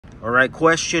All right,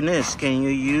 question is, can you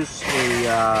use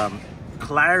a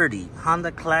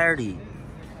Honda Clarity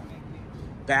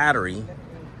battery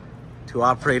to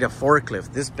operate a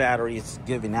forklift? This battery is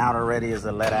giving out already as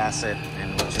a lead acid,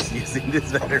 and we're just using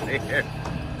this battery here.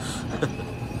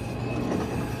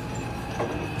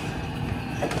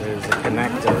 There's a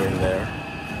connector in there.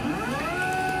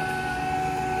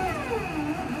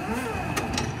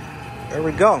 There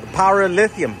we go, power of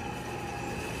lithium.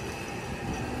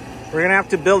 We're gonna have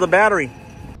to build a battery.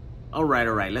 All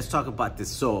right, let's talk about this.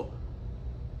 So,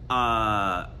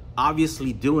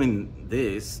 obviously doing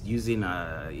this, using,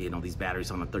 these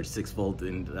batteries on a 36 volt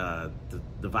and the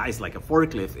device like a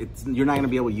forklift, you're not gonna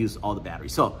be able to use all the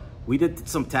batteries. So we did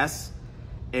some tests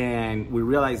and we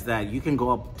realized that you can go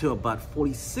up to about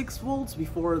 46 volts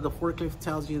before the forklift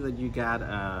tells you that you got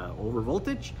over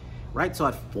voltage. Right, so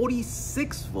at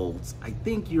 46 volts, I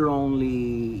think you're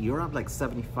at like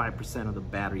 75% of the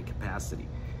battery capacity,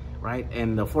 right?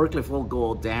 And the forklift will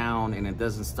go down and it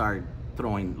doesn't start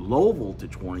throwing low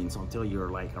voltage warnings until you're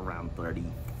like around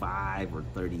 35 or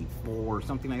 34,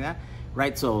 something like that,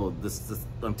 right? So this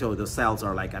until the cells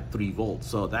are like at 3 volts.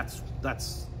 So that's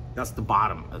the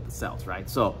bottom of the cells, right?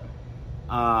 So,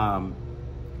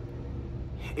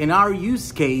 in our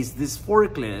use case, this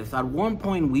forklift, at one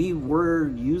point we were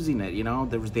using it,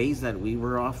 there was days that we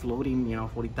were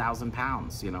offloading, 40,000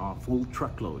 pounds, a full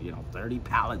truckload, 30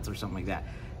 pallets or something like that.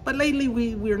 But lately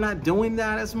we're not doing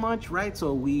that as much, right?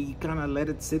 So we kind of let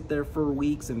it sit there for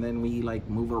weeks and then we like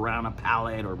move around a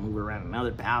pallet or move around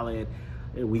another pallet.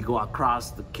 We go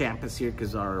across the campus here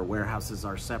because our warehouses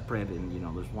are separate and,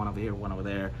 there's one over here, one over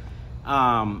there.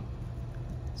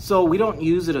 So we don't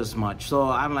use it as much. So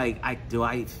I'm like, do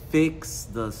I fix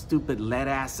the stupid lead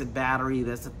acid battery?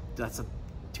 That's a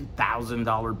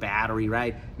 $2,000 battery,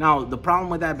 right? Now, the problem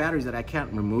with that battery is that I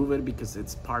can't remove it because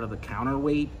it's part of the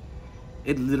counterweight.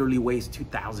 It literally weighs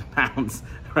 2,000 pounds,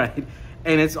 right?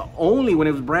 And it's only, when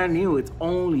it was brand new, it's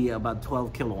only about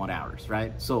 12 kilowatt hours,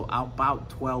 right? So about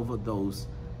 12 of those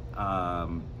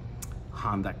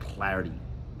Honda Clarity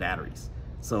batteries.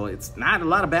 So it's not a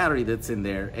lot of battery that's in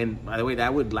there. And by the way,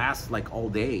 that would last like all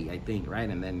day, I think, right?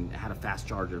 And then had a fast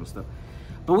charger and stuff.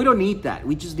 But we don't need that.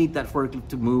 We just need that forklift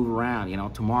to move around.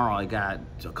 Tomorrow I got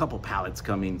a couple pallets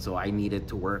coming, so I need it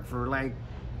to work for like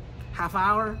half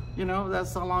hour.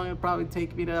 That's how long it'll probably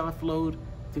take me to offload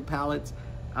 2 pallets.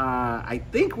 I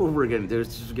think what we're gonna do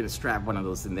is just gonna strap one of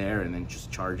those in there and then just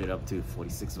charge it up to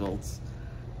 46 volts.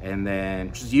 And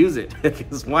then just use it,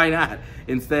 because why not?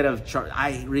 Instead of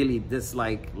I really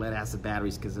dislike lead acid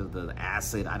batteries because of the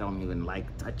acid. I don't even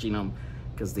like touching them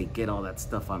because they get all that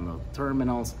stuff on the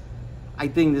terminals. I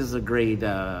think this is a great,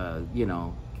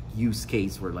 use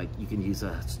case where like you can use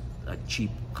a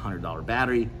cheap $100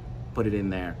 battery, put it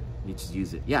in there, you just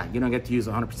use it. Yeah, you don't get to use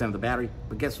 100% of the battery,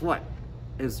 but guess what?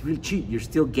 It's really cheap. You're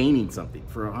still gaining something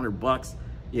for $100,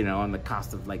 on the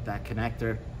cost of like that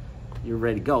connector. You're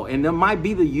ready to go. And there might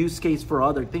be the use case for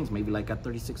other things, maybe like a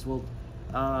 36 volt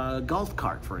golf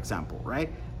cart, for example,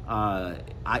 right?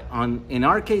 In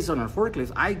our case, on our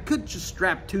forklift, I could just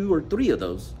strap 2 or 3 of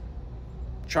those,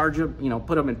 charge them,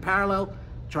 put them in parallel,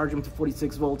 charge them to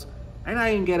 46 volts, and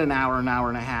I can get an hour and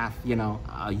a half,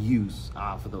 use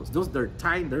for those. They're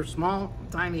tiny, they're small,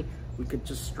 tiny. We could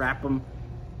just strap them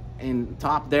in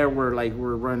top there where like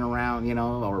we're running around,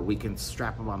 or we can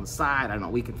strap them on the side. I don't know,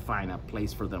 we can find a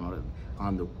place for them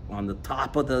on the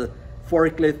top of the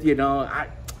forklift,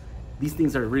 these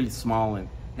things are really small, and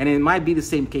it might be the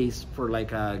same case for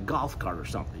like a golf cart or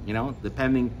something,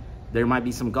 depending. There might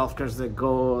be some golf carts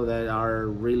that are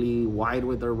really wide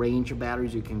with their range of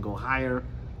batteries. You can go higher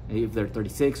if they're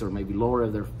 36, or maybe lower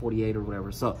if they're 48 or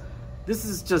whatever. So this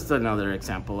is just another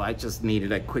example. I just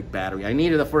needed a quick battery. I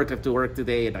needed a forklift to work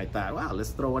today, and I thought, wow, let's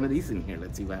throw one of these in here.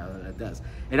 Let's see how that does.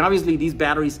 And obviously, these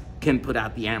batteries can put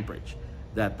out the amperage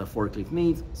that the forklift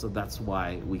needs, so that's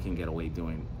why we can get away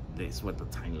doing this with a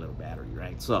tiny little battery,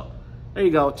 right? So there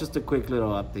you go. Just a quick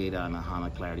little update on the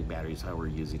Honda Clarity batteries, how we're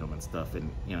using them and stuff.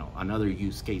 And, another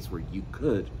use case where you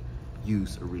could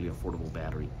use a really affordable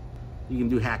battery. You can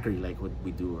do hackery like what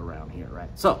we do around here, right?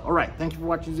 So, all right. Thank you for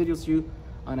watching this video. See you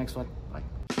on the next one.